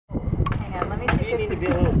you need to be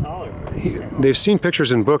a little taller. They've seen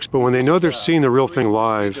pictures in books, but when they know they're seeing the real thing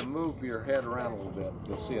live, You need to move your head around a little bit.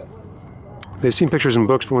 You'll see it. they've seen pictures in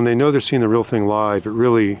books, but when they know they're seeing the real thing live, it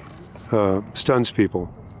really stuns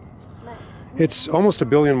people. It's almost 1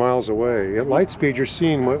 billion miles away. At light speed, you're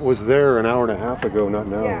seeing what was there an hour and a half ago, not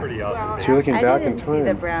now. Yeah. Pretty awesome. So you're looking back in I didn't see the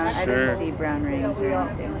time. brown. I didn't see brown rings or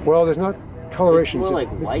anything. Well, there's not colorations. It's more like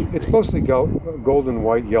white it's rings. mostly golden,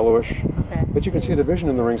 white, yellowish. Okay. But you can see a division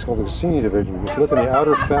in the rings called the Cassini division. If you look at the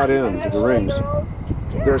outer fat ends of the rings,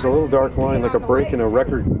 there's a little dark line, like a break in a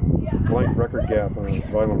blank record gap on a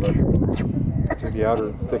vinyl record. To the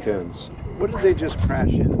outer thick ends. What did they just crash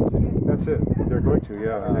into? That's it. They're going to,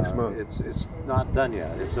 yeah, next month. It's not done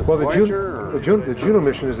yet. It's a Well, the Voyager, or? the Juno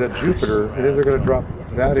mission is at Jupiter, and then they're going to drop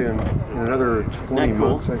that in another 20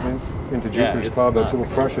 cool? months, I think, into Yeah, Jupiter's it's cloud. That nuts.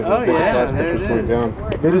 little crush it. Oh, The yeah, last there picture's it going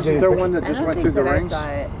is. down. Isn't there one that I just don't went think through the that I rings? saw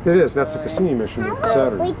it. It is. That's the Cassini mission at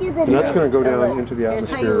Saturn. And that's going to go down into the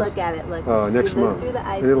atmosphere Look at it. Look. next month.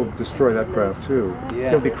 And it'll destroy that craft, too.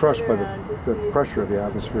 It'll be crushed by the pressure of the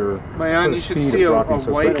atmosphere. Mayan, the you should speed see of a dropping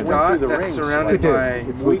so white quickly. dot the that's rings. surrounded It did. by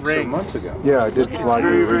It Weeks or rings. months ago. Yeah, it did It's fly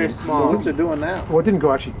very, through the very rings. small. What's it doing now? Well, it didn't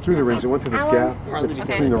go actually through the rings. It went through the gap that's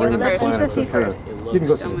between the rings and the Let's planet. just see first. You can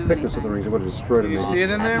go through the thickness of the rings. It would have destroyed them. You see it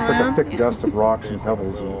in there, It's like a man? thick dust of rocks and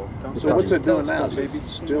pebbles. So what's it doing now?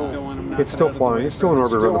 Still. It's still flying. It's still in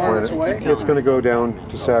orbit around the on its planet. way? It's going to go down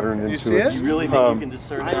to Saturn You into see its. it? You really think you can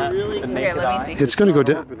discern that with the naked let me eye? see. It's going to go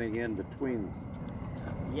down. Orbiting in between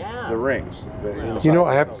Yeah. the rings. You know,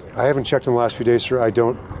 I haven't checked in the last few days, sir.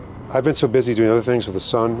 I've been so busy doing other things with the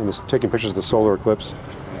sun and taking pictures of the solar eclipse.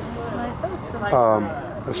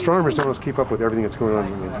 Astronomers don't always keep up with everything that's going on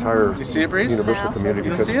in the entire You see it, Breeze? universal community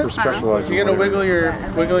You because see it? we're specialized You in gotta one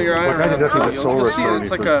area. wiggle your eye Like, I did around. nothing but You'll solar see it.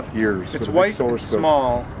 It's like astronomy a, for years. it's with a big white, solar it's scope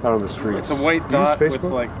small. out on the streets. It's a white Do you use dot with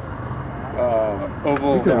Facebook? like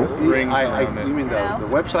oval rings around You it. mean the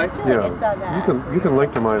website? Yeah, I saw that. you can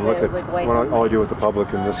link to mine. Look Yeah, at it's like white. all I do with the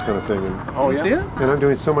public and this kind of thing. Oh, You yeah. see it? And I'm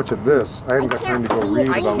doing so much of this. I haven't got time to go read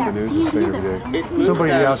about the news and say every day.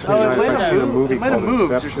 Somebody asked me tonight if I've seen a movie It might have called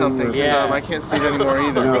moved or Inception. something. 'Cause, Yeah. I can't see it anymore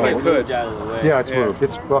either, No. but I Moved could. out of the way. Yeah, it's Yeah. moved.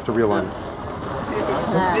 We'll have to realign it.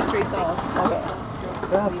 Mystery solved.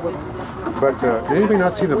 But did anybody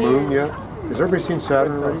not see the moon yet? Has everybody seen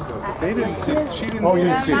Saturn already? They didn't see. She didn't Oh, see you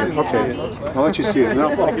didn't it. see it. Okay. I'll let you see it. Now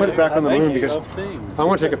I'll put it back on the moon because I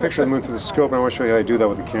want to take a picture of the moon through the scope and I want to show you how I do that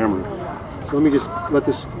with the camera. So let me just let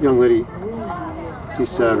this young lady see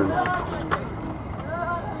Saturn. And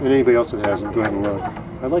anybody else that hasn't, go ahead and look.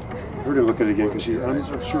 I'd like her to look at it again because I'm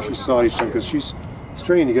sure she saw it each time because she's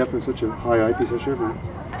straining to get up in such a high eyepiece. I should ever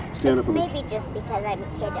stand up and Maybe just because I'm a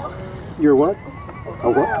kiddo. You're what? A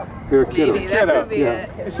what? You're a kiddo. Maybe that could be Yeah. it.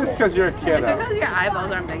 It's just because you're a It's kid. because your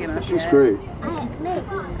eyeballs aren't big enough She's yet. great.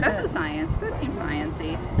 That's the science. That seems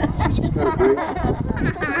sciencey. She's just got a great.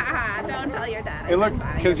 Don't tell your dad I Hey, look,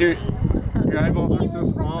 said because science. your eyeballs are so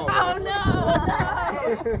small. Oh no!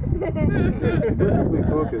 Perfectly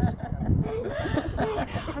focused.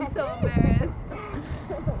 I'm so embarrassed.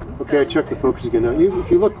 Okay, I checked the focus again. Now,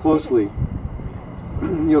 if you look closely,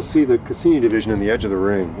 you'll see the Cassini division in the edge of the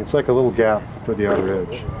ring. It's like a little gap toward the outer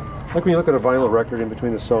edge. Like when you look at a vinyl record in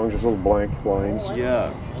between the songs, there's little blank lines.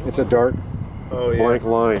 Yeah. It's a dark blank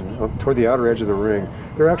line toward the outer edge of the ring.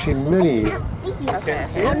 There are actually many.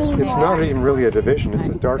 It's not even really a division. It's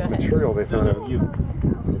a dark material they found out.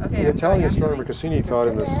 The Italian astronomer Cassini thought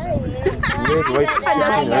in the mid-late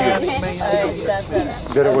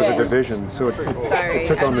 1600s that it was a division, so it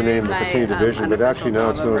took on the name the Cassini division, but actually now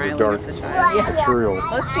it's known as a dark material.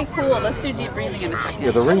 Let's be cool. Let's do deep breathing in a second.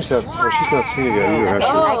 Yeah, the rings have. Oh, she's not seen it yet either, has she?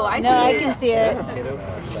 Oh, I see No, I it. can see it.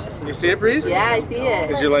 You see it, Breeze? Yeah, I see it.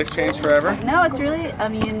 Has your life changed forever? No, it's really, I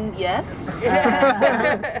mean, yes.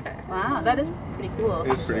 Wow, that is pretty cool.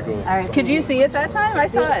 It's pretty cool. All right. Could you see it that time? I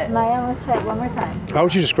saw it. Maya, let's try it one more time. How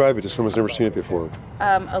would you describe it to someone who's never seen it before?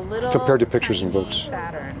 A little Compared to pictures in tiny books.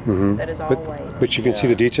 Saturn that is all white. But you can see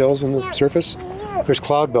the details on the surface? There's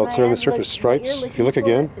cloud belts there on the surface, stripes. If you look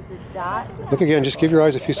again, just give your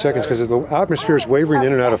eyes a few seconds because the atmosphere is wavering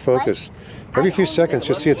in and out of focus. Every few seconds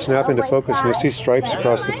you'll see it snap into focus and you'll see stripes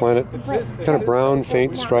across the planet. Kind of brown,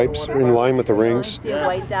 faint stripes in line with the rings.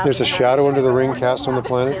 There's a shadow under the ring cast on the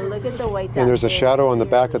planet. Look at the white And there's a shadow on the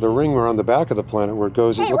back of the ring or on the back of the planet where it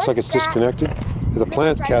goes, it looks like it's disconnected. The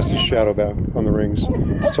planet casts its shadow back on the rings.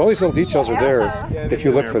 So all these little details are there if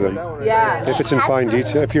you look for them. Yeah. If it's in fine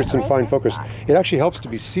detail, if it's in fine focus. It actually helps to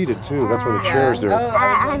be seated too. That's why the chair is there.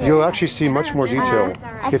 You'll actually see much more detail.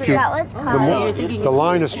 If you, the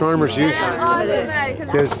line astronomers use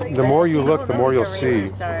is the more you look, the more you'll see.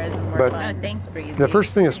 But Thanks, Breeze. the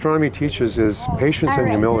first thing astronomy teaches is patience and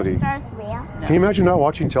humility. Can you imagine not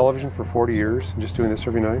watching television for 40 years and just doing this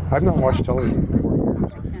every night? I've not watched television for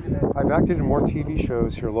 40 years. I've acted in more TV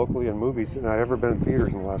shows here locally and movies than I've ever been in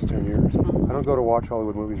theaters in the last 10 years. I don't go to watch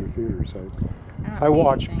Hollywood movies or theaters. I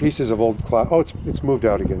watch pieces of old class. Oh, it's moved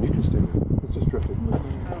out again. You can stay there. It's just drifted.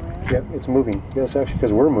 Yeah, it's moving. Yes, actually,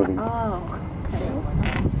 because we're moving. Oh.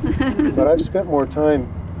 But I've spent more time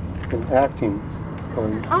in acting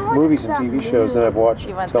on movies and TV shows than I've watched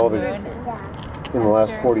television in the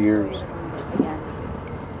last 40 years.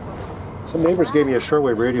 Some neighbors gave me a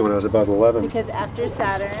shortwave radio when I was about 11. Because after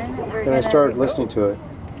Saturn, and I started listening to it.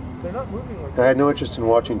 I had no interest in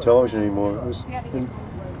watching television anymore.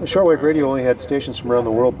 The shortwave radio only had stations from around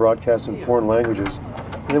the world broadcast in foreign languages.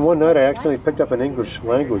 And then one night I accidentally picked up an English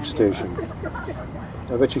language station.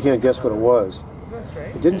 I bet you can't guess what it was.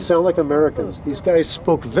 It didn't sound like Americans. These guys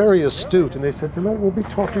spoke very astute, and they said, tonight we'll be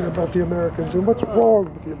talking about the Americans and what's wrong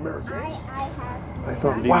with the Americans. I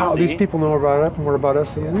thought, wow, these people know more about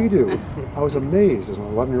us than we do. I was amazed as an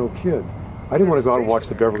 11-year-old kid. I didn't want to go out and watch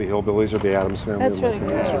the Beverly Hillbillies or the Addams Family. That's really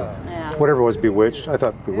cool. Whatever was Bewitched. I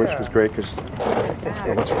thought Bewitched was great because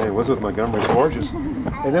what's her name? Elizabeth Montgomery is gorgeous.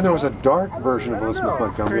 And then there was a dark version of Elizabeth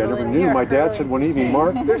Montgomery I never knew. My dad said one evening,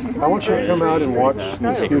 Mark, I want you to come out and watch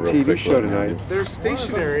this new TV show tonight. They're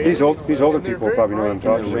stationary. These older people probably know what I'm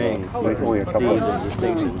talking about. Like only a couple of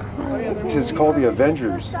them. He says it's called The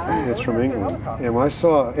Avengers. And it's from England. And when I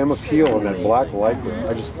saw Emma Peel in that black lycra,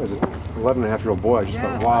 I just, as an 11-and-a-half-year-old boy, I just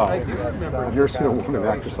thought, wow, I've never seen a woman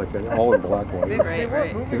actress like that, all in black lycra.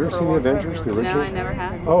 Right. Have you ever seen The Avengers, the original? No, I never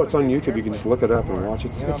have. Oh, it's on YouTube. You can just look it up and watch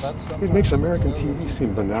it. It makes American TV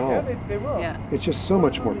seem banal. Yeah. It's just so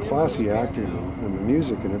much more classy acting and the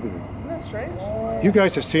music and everything. You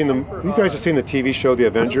guys have seen them. You guys have seen the TV show The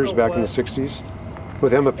Avengers back in the '60s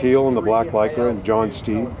with Emma Peel and the black lycra and John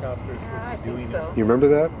Steed. I think so. You remember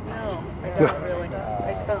that? No, I don't really.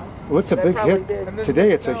 I don't. Well, it's a big hit.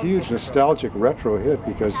 Today it's a huge nostalgic retro hit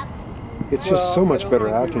because it's just so much better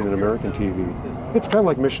acting than American TV. It's kind of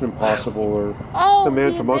like Mission Impossible or The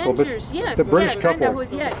Man from U.N.C.L.E., but the British couple.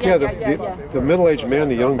 The middle-aged man,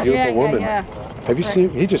 the young, beautiful woman. Have you seen?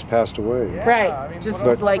 He just passed away. Right, just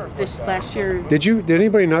like this last year. Did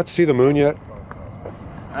anybody not see the moon yet?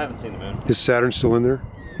 I haven't seen the moon. Is Saturn still in there?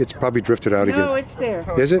 It's probably drifted out again. No, it's there.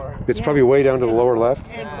 Is it? It's probably way down to the lower left?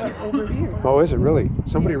 It's over here. Oh, is it really?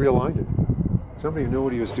 Somebody realigned it. Somebody who knew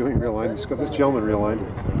what he was doing realigned it. This gentleman realigned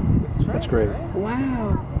it. That's great.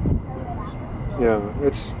 Wow. Yeah,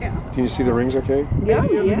 it's. Can you see the rings okay? Yeah,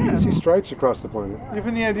 You yeah. can see stripes across the planet. Do you have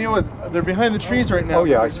any idea what they're behind the trees right now? Oh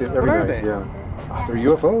yeah, I see it every What are night. they? Yeah. They're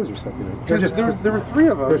UFOs or something. Because there were three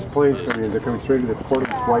of There's them. planes coming in. They're coming straight to the port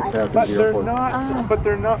flight path of But the they're airport. not. But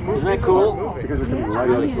they're not moving. Isn't that cool? Because they're coming right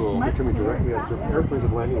really in. cool. They're coming directly at the airplanes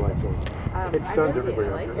with landing lights on. It stuns everybody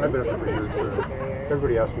up there. I've been up there for years.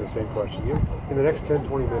 Everybody asks me the same question. In the next 10,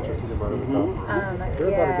 20 minutes, you'll see them right over the top. They're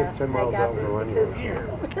about to get 10 miles out with the landing lights on.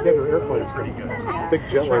 Yeah, they're airplanes. Big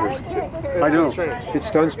jetliners. I know. It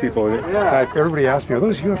stuns people. Everybody asks me, are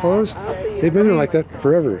those UFOs? They've been there like that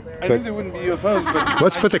forever. I knew they wouldn't be UFOs, but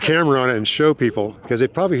Let's put the camera on it and show people, because they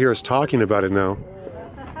probably hear us talking about it now.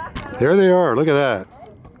 There they are. Look at that.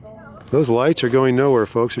 Those lights are going nowhere,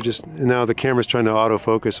 folks. They're just, now the camera's trying to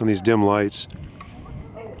autofocus on these dim lights.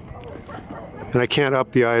 And I can't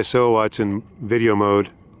up the ISO while it's in video mode.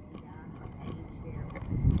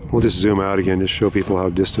 We'll just zoom out again to show people how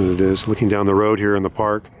distant it is. Looking down the road here in the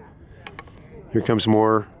park. Here comes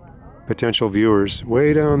more potential viewers.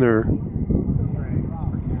 Way down there.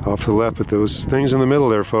 Off to the left, but those things in the middle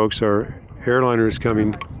there, folks, are airliners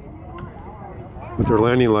coming with their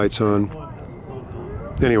landing lights on.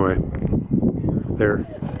 Anyway, there.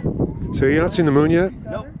 So you not seen the moon yet?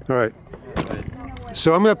 Nope. All right.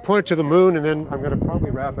 So I'm going to point to the moon, and then I'm going to probably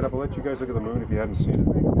wrap it up. I'll let you guys look at the moon if you haven't seen it.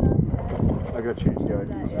 I got to change the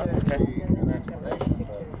IDs.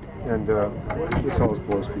 And this always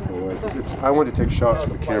blows people away. I want to take shots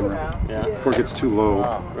with the camera before it gets too low.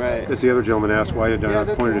 Right. As the other gentleman asked, why did I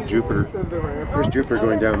not point at Jupiter? There's Jupiter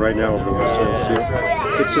going down right now over the western sea.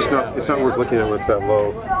 It's just not. It's not worth looking at when it's that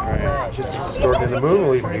low. Right. It's just distorted, and the moon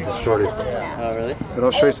will even be distorted. Oh, really? But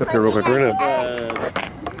I'll show you something real quick. We're gonna.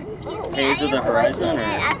 Haze of the horizon, or?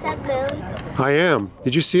 At the moon. I am.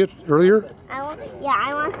 Did you see it earlier? I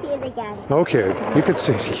want to see it again. Okay, you can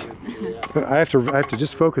see it. I have to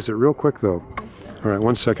just focus it real quick though. All right,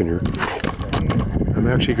 1 second here. I'm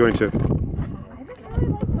actually going to.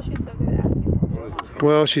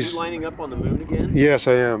 Well, she's Lining up on the moon again? Yes,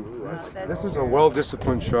 I am. This is a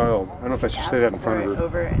well-disciplined child. I don't know if I should say that in front of her.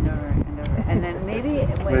 Over and over and over. And then maybe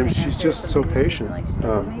when And she's just so patient.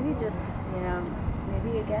 maybe just,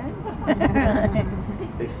 maybe again.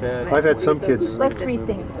 They said. I've had some kids Let's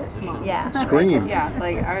rethink this. Yeah. scream. Yeah,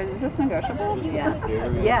 like, is this negotiable? Yeah.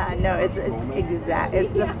 Yeah. No, it's exact.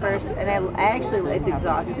 It's the first, and I actually it's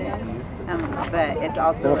exhausting, but it's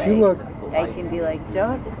also Well, if you look, I can be like,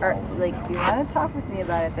 don't, or like, if you want to talk with me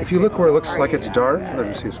about it. if you look where it looks like it's dark, let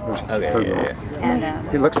me see. Okay. And,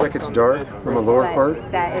 It looks like it's dark from the lower but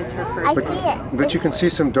part, that is her I first. see it. but you can see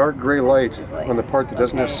some dark gray light on the part that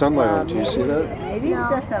doesn't have sunlight on it. Do you see that? Maybe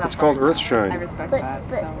that's not. It's called earth I shine. respect But that.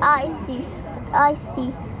 but So. I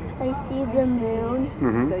see the moon.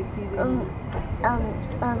 Mm-hmm.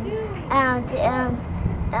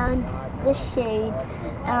 And the shade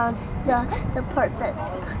and the part that's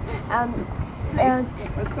and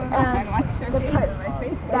the part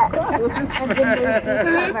that's and the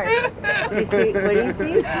moon. You see? What do you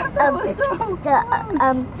see? The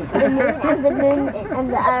moon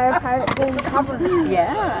and the other part being covered.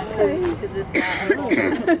 Yeah. Because it's not.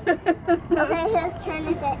 Okay, whose turn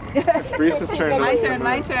is it? It's Bree's turn. My turn,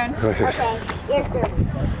 my turn. Okay, your turn.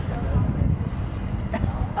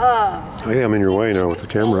 Oh, Oh yeah, I'm in your way now with the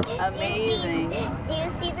camera. Amazing. Do you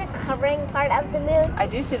see the covering part of the moon? I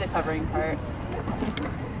do see the covering part.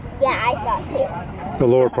 Yeah, I saw it too. The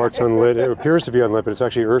lower part's unlit. It appears to be unlit, but it's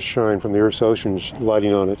actually earth shine from the Earth's oceans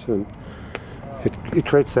lighting on it, and it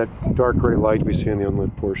creates that dark gray light we see in the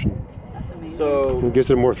unlit portion. So It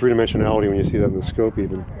gives it more three-dimensionality when you see that in the scope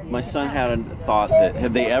even. my son had a thought that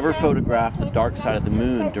have they ever photographed the dark side of the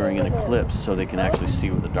moon during an eclipse so they can actually see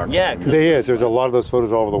what the dark side is? There is. There's a lot of those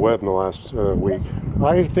photos all over the web in the last week.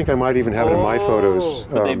 I think I might even have it in my photos.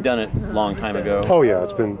 But they've done it a long time ago. Oh yeah,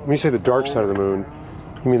 it's been. When you say the dark side of the moon,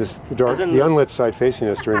 you mean the dark, Isn't- the unlit side facing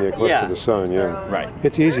us during the eclipse Yeah. of the sun? Yeah. Right.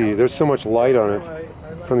 It's easy. There's so much light on it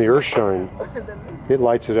from the earth shine. It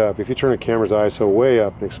lights it up. If you turn a camera's ISO way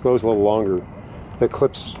up and expose a little longer, the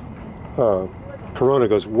eclipse corona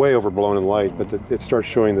goes way overblown in light, but it starts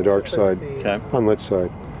showing the dark side, Okay. unlit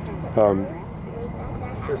side.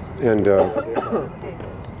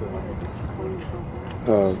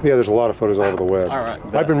 Yeah, there's a lot of photos all over the web. All right.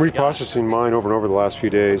 I've been reprocessing mine over and over the last few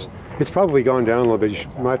days. It's probably gone down a little bit. You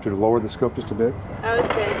might have to lower the scope just a bit. Oh, it's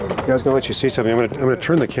good. Yeah, I was going to let you see something. I'm going to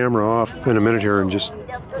turn the camera off in a minute here and just.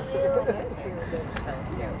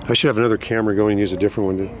 I should have another camera going and use a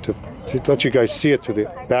different one to let you guys see it through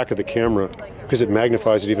the back of the camera because it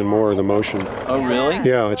magnifies it even more, the motion. Oh, really?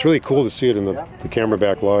 Yeah, it's really cool to see it in the camera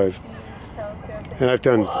back live. And I've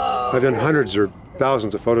done hundreds or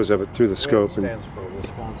thousands of photos of it through the scope. And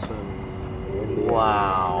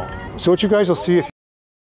Wow. so what you guys will see if